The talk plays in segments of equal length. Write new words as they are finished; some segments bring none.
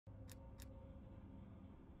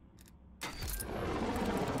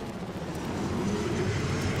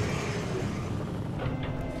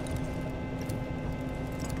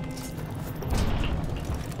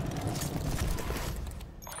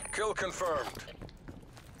confirmed.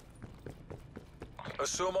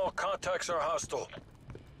 Assume all contacts are hostile.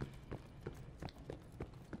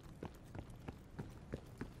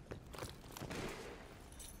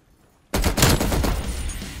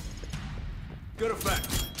 Good effect.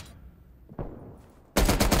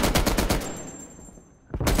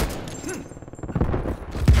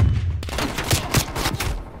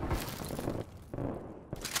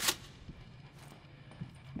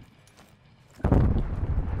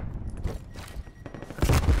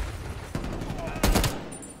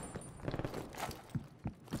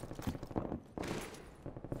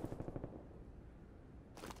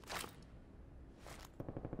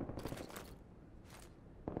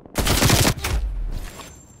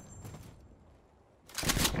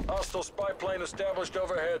 Hostile spy plane established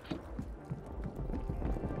overhead.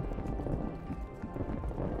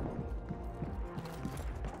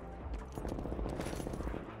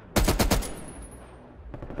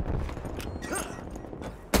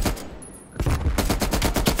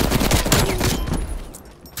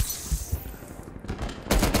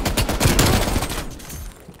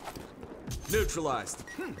 Neutralized.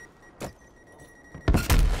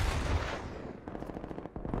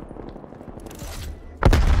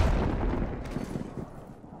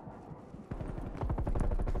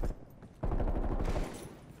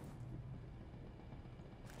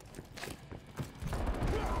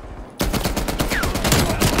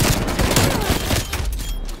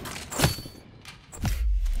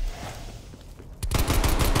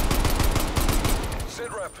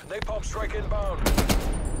 Sit rep, napalm strike inbound.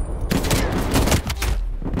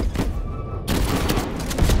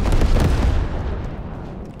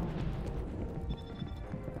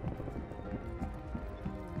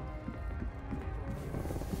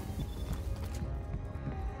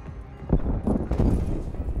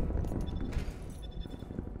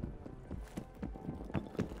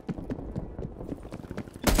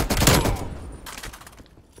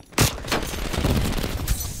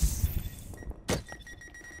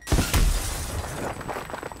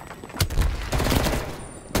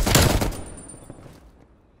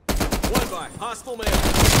 Hostile man.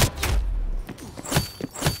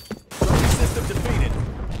 Trophy system defeated.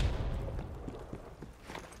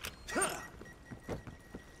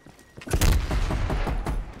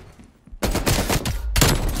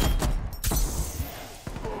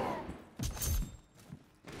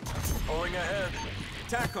 Pulling ahead.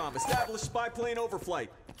 TACOM, establish spy plane overflight.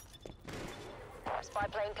 Spy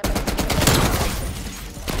plane coming.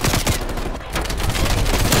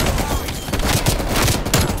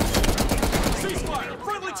 Ceasefire!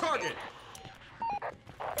 Friendly target!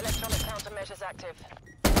 Electronic countermeasures active.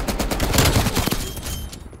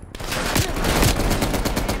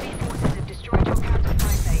 Enemy forces have destroyed your counter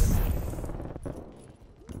spy plane.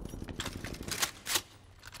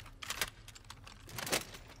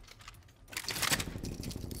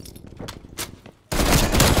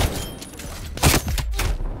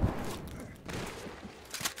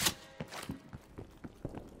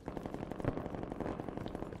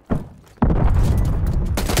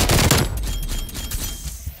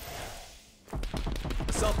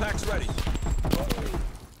 Cell pack's ready.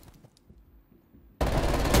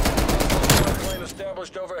 Plane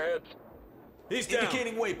established overhead. He's down.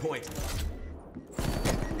 Indicating waypoint.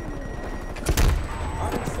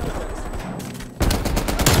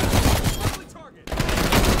 Friendly target.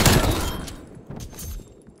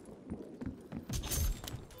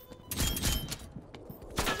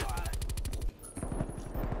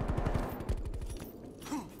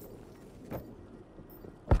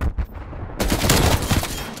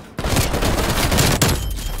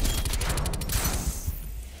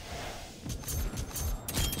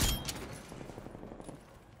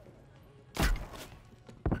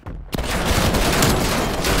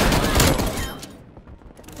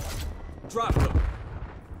 Drop them.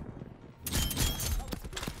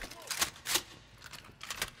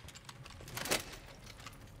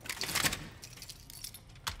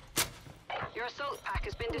 Your assault pack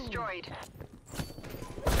has been destroyed.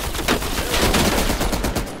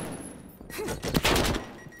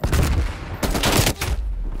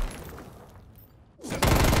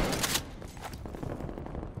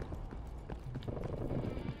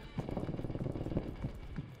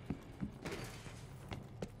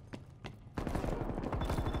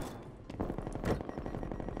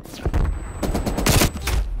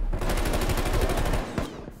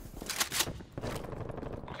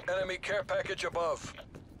 Enemy care package above.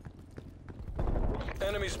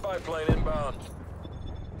 Enemy spy plane inbound.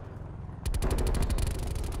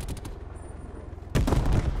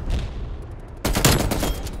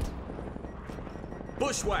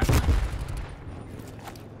 Bushwhack.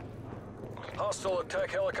 Hostile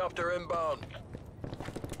attack helicopter inbound.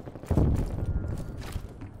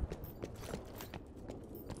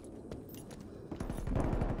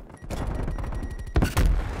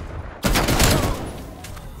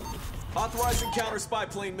 Authorizing counter spy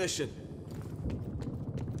plane mission.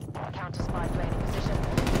 Counter spy plane in position.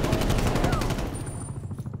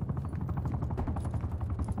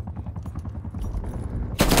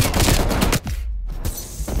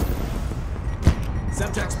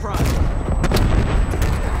 Semtex Prime.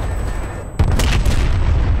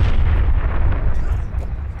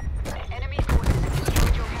 Enemy forces have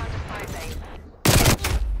destroyed your counter spy plane.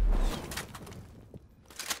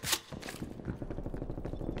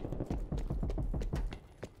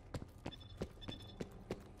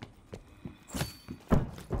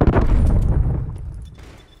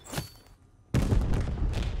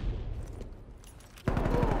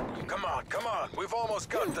 Come on, we've almost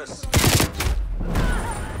got this.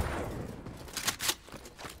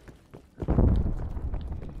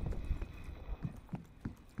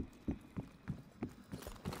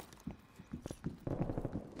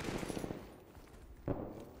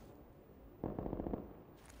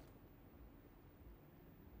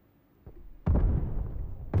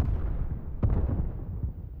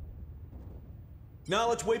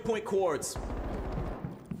 Knowledge waypoint coords.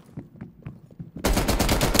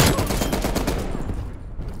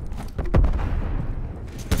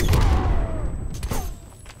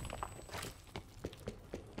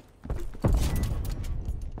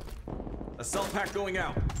 Assault pack going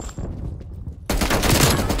out.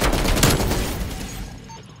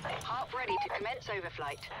 Harp ready to commence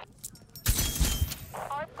overflight.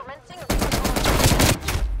 Harp commencing.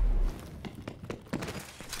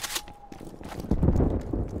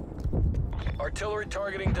 Artillery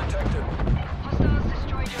targeting detected. Hostiles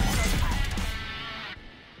destroyed your assault pack.